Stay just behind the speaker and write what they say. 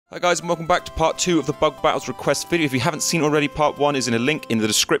Hi guys and welcome back to part 2 of the Bug Battles request video. If you haven't seen already, part 1 is in a link in the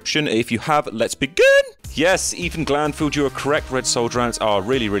description. If you have, let's begin! Yes, even Glanfield, you are correct. Red Soldier Ants are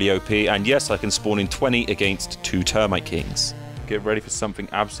really OP, and yes, I can spawn in 20 against 2 Termite Kings. Get ready for something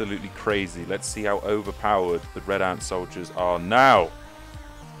absolutely crazy. Let's see how overpowered the Red Ant Soldiers are now.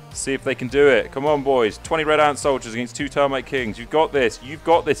 See if they can do it. Come on, boys. 20 Red Ant Soldiers against 2 Termite Kings. You've got this. You've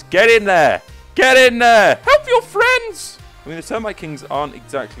got this. Get in there! Get in there! Help your friends! I mean, the Termite Kings aren't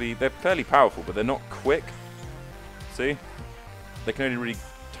exactly... They're fairly powerful, but they're not quick. See? They can only really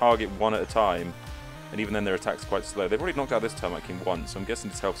target one at a time. And even then, their attack's quite slow. They've already knocked out this Termite King once, so I'm guessing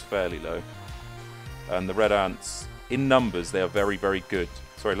his health's fairly low. And the Red Ants, in numbers, they are very good.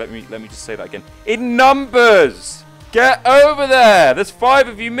 Sorry, let me just say that again. In numbers! Get over there! There's 5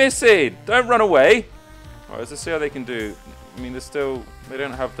 of you missing! Don't run away! Alright, let's see how they can do. I mean, they're still... They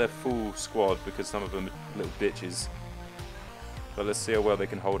don't have their full squad, because some of them are little bitches. But let's see how well they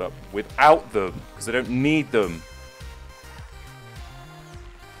can hold up without them, because they don't need them.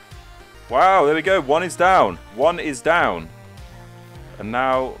 Wow, there we go. 1 is down. 1 is down. And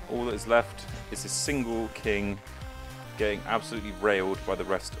now all that is left is a single king getting absolutely railed by the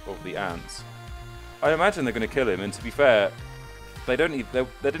rest of the ants. I imagine they're going to kill him, and to be fair, they don't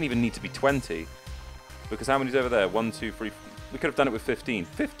even need to be 20. Because how many's over there? 1, 2, 3... We could have done it with 15.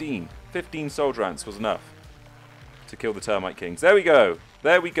 15 soldier ants was enough to kill the Termite Kings. There we go.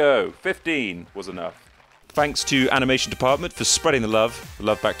 There we go. 15 was enough. Thanks to Animation Department for spreading the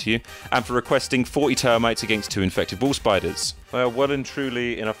love back to you, and for requesting 40 termites against 2 infected wall spiders. They are well and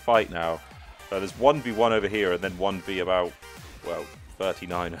truly in a fight now. There's 1v1 over here, and then 1v about, well,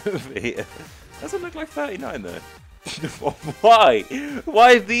 39 over here. Doesn't look like 39 though. Why?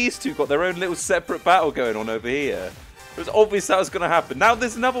 Why have these two got their own little separate battle going on over here? It was obvious that was going to happen. Now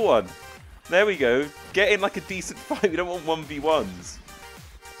there's another one. There we go. Get in like a decent fight. We don't want 1v1s.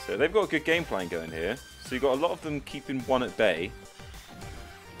 So they've got a good game plan going here. So you've got a lot of them keeping one at bay.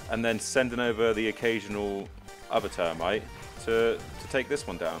 And then sending over the occasional other termite to take this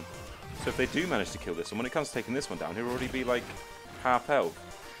one down. So if they do manage to kill this one, when it comes to taking this one down, he'll already be like half health.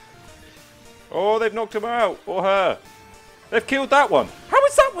 Oh, they've knocked him out. Or her. They've killed that one. How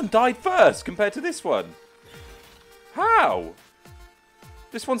has that one died first compared to this one? How?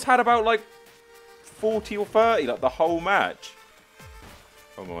 This one's had about like 40 or 30, like the whole match.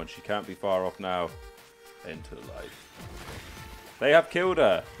 Come on, she can't be far off now. Enter the light. They have killed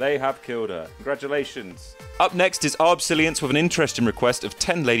her. They have killed her. Congratulations. Up next is Obsidians with an interesting request of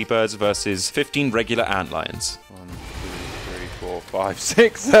 10 Ladybirds versus 15 regular ant lions. 1, 2, 3, 4, 5,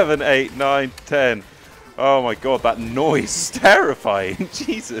 6, 7, 8, 9, 10. Oh my god, that noise is terrifying.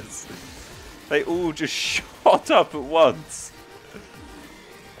 Jesus. They all just shot up at once.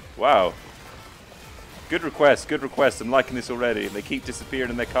 Wow. Good request, good request. I'm liking this already. They keep disappearing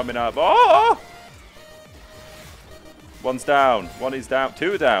and they're coming up. Oh! One's down. 1 is down.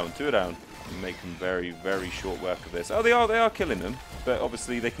 2 are down. 2 are down. Make them very short work of this. Oh, they are killing them. But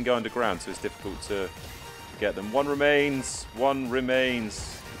obviously they can go underground, so it's difficult to get them. 1 remains. 1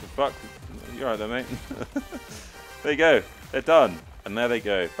 remains. What the fuck? You're right there, mate. There you go. They're done. And there they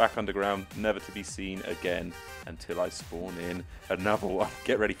go. Back underground. Never to be seen again until I spawn in another one.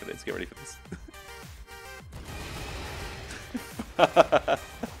 Get ready for this. Get ready for this.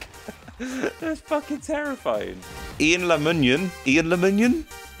 That's fucking terrifying. Ian Lamunion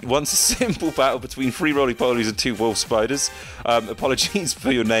wants a simple battle between 3 roly-polies and 2 wolf spiders. Apologies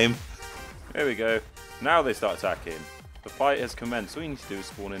for your name. There we go. Now they start attacking. The fight has commenced. All you need to do is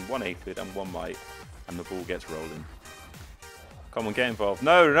spawn in 1 aphid and 1 mite, and the ball gets rolling. Come on, get involved.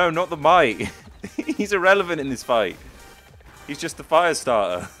 No, not the mite. He's irrelevant in this fight. He's just the fire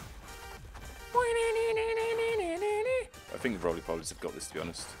starter. I think the roly-polies have got this, to be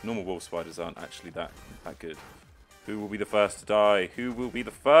honest. Normal wolf spiders aren't actually that good. Who will be the first to die? Who will be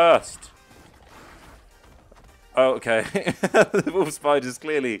the first? Oh, okay. The wolf spiders,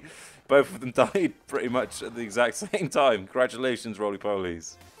 clearly, both of them died pretty much at the exact same time. Congratulations,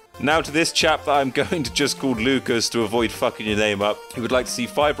 roly-polies. Now to this chap that I'm going to just call Lucas to avoid fucking your name up. He would like to see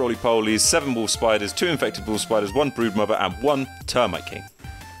 5 roly-polies, 7 wolf spiders, 2 infected wolf spiders, 1 broodmother, and 1 termite king.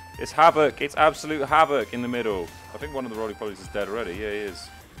 It's havoc. It's absolute havoc in the middle. I think one of the roly-polies is dead already. Yeah, he is.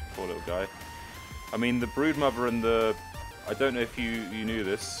 Poor little guy. I mean, the broodmother and the... I don't know if you knew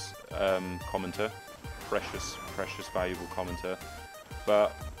this, commenter. Precious, valuable commenter.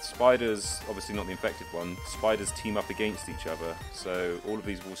 But spiders, obviously not the infected one, spiders team up against each other. So all of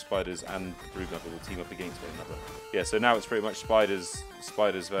these wolf spiders and broodmother will team up against one another. Yeah, so now it's pretty much spiders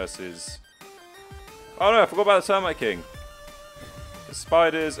versus... Oh no, I forgot about the Termite King. The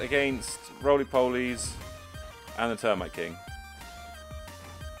spiders against roly-polies and the Termite King.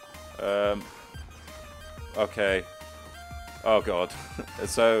 Okay. Oh god.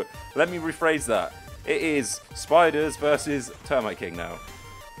 So let me rephrase that. It is spiders versus Termite King now.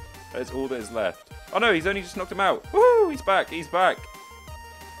 That's all that is left. Oh no, he's only just knocked him out. Woo! He's back. He's back.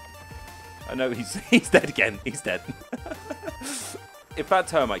 I know he's dead again. He's dead. If that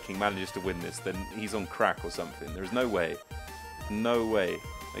Termite King manages to win this, then he's on crack or something. There's no way. No way.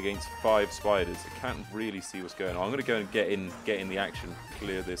 Against 5 spiders. I can't really see what's going on. I'm going to go and get in the action.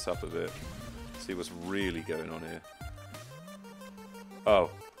 Clear this up a bit. See what's really going on here. Oh.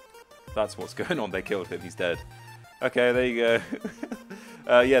 That's what's going on. They killed him. He's dead. Okay, there you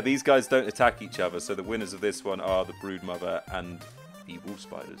go. Yeah, these guys don't attack each other. So the winners of this one are the Broodmother and the wolf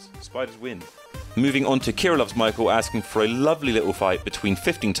spiders. Spiders win. Moving on to Kira Loves Michael asking for a lovely little fight between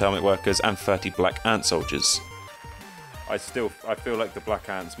 15 termite workers and 30 black ant soldiers. I feel like the black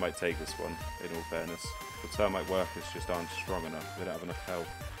ants might take this one, in all fairness. The termite workers just aren't strong enough. They don't have enough health.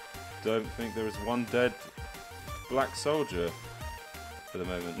 Don't think there is one dead black soldier for the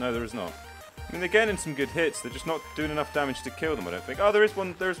moment. No, there is not. I mean, they're getting some good hits. They're just not doing enough damage to kill them, I don't think. Oh, there is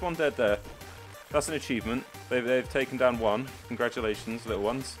one dead there. That's an achievement. They've taken down 1. Congratulations, little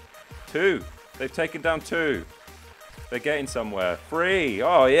ones. 2. They've taken down 2. They're getting somewhere. 3.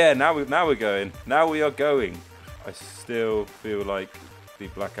 Oh yeah, now we're going. Now we are going. I still feel like the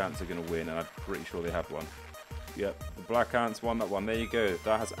black ants are going to win, and I'm pretty sure they have won. Yep, the black ants won that one. There you go.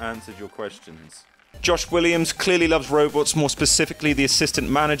 That has answered your questions. Josh Williams clearly loves robots, more specifically the assistant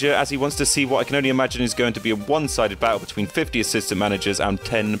manager, as he wants to see what I can only imagine is going to be a one-sided battle between 50 assistant managers and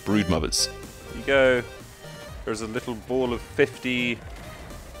 10 broodmothers. There you go. There's a little ball of 50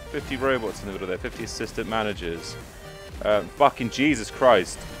 robots in the middle there, 50 assistant managers. Fucking Jesus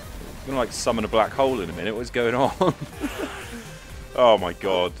Christ. I'm gonna like summon a black hole in a minute. What's going on? Oh my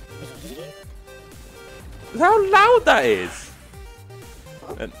god. How loud that is!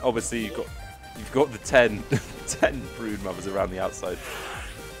 And obviously you've got the 10 broodmothers around the outside.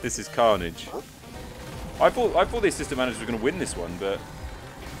 This is carnage. I thought the assistant managers were gonna win this one, but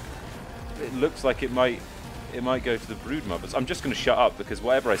it looks like it might go to the broodmothers. I'm just gonna shut up because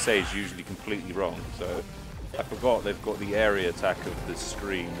whatever I say is usually completely wrong. So I forgot they've got the area attack of the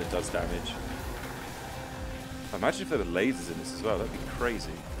stream that does damage. Imagine if there were lasers in this as well. That'd be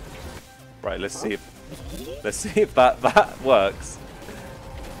crazy. Right, let's see if that works.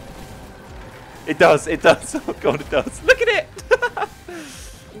 It does. It does. Oh god, it does. Look at it.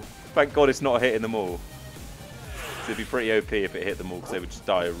 Thank God it's not hitting them all. It'd be pretty OP if it hit them all because they would just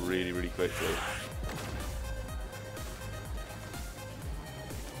die really, really quickly.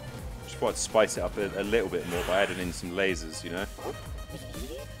 To spice it up a little bit more by adding in some lasers, you know?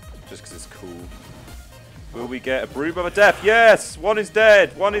 Just because it's cool. Will we get a Broodmother death? Yes! 1 is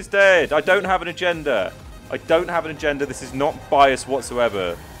dead! 1 is dead! I don't have an agenda. I don't have an agenda. This is not biased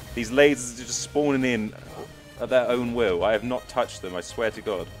whatsoever. These lasers are just spawning in at their own will. I have not touched them, I swear to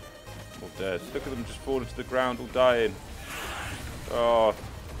God. All dead. Look at them just falling to the ground, all dying. Oh.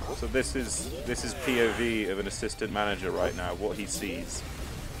 So this is POV of an assistant manager right now, what he sees.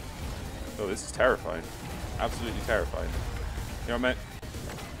 Oh, this is terrifying. Absolutely terrifying. You know what I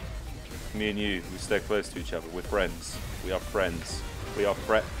mean? Me and you, we stay close to each other. We're friends. We are friends. We are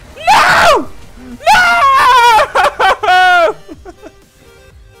No! No!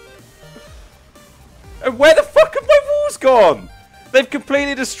 And where the fuck have my walls gone? They've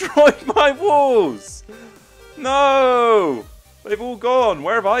completely destroyed my walls. No! They've all gone.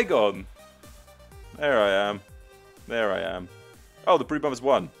 Where have I gone? There I am. There I am. Oh, the Broodmothers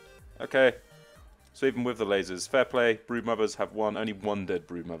won. Okay. So even with the lasers, fair play. Broodmothers have won. Only 1 dead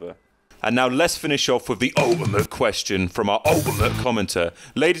Broodmother. And now let's finish off with the ultimate question from our ultimate commenter.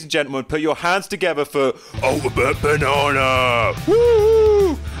 Ladies and gentlemen, put your hands together for Ultimate Banana!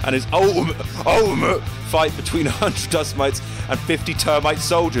 Woo! And his ultimate fight between 100 dust mites and 50 termite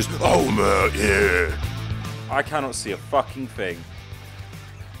soldiers. Ultimate, yeah! I cannot see a fucking thing.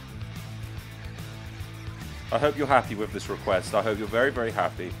 I hope you're happy with this request. I hope you're very, very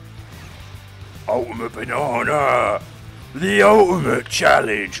happy. Ultimate Banana! The ultimate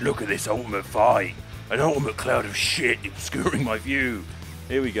challenge! Look at this ultimate fight! An ultimate cloud of shit obscuring my view!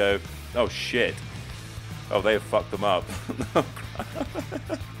 Here we go. Oh shit. Oh, they have fucked them up.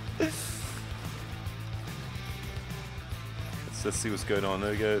 Let's see what's going on.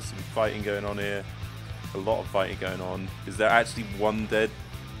 There we go. Some fighting going on here. A lot of fighting going on. Is there actually 1 dead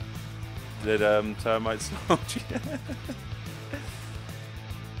termite soldier?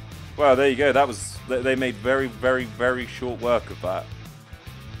 Well, there you go. That was they made very, very, very short work of that.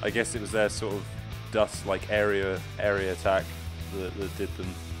 I guess it was their sort of dust-like area attack that did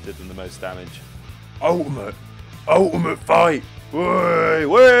them the most damage. Ultimate fight! Way!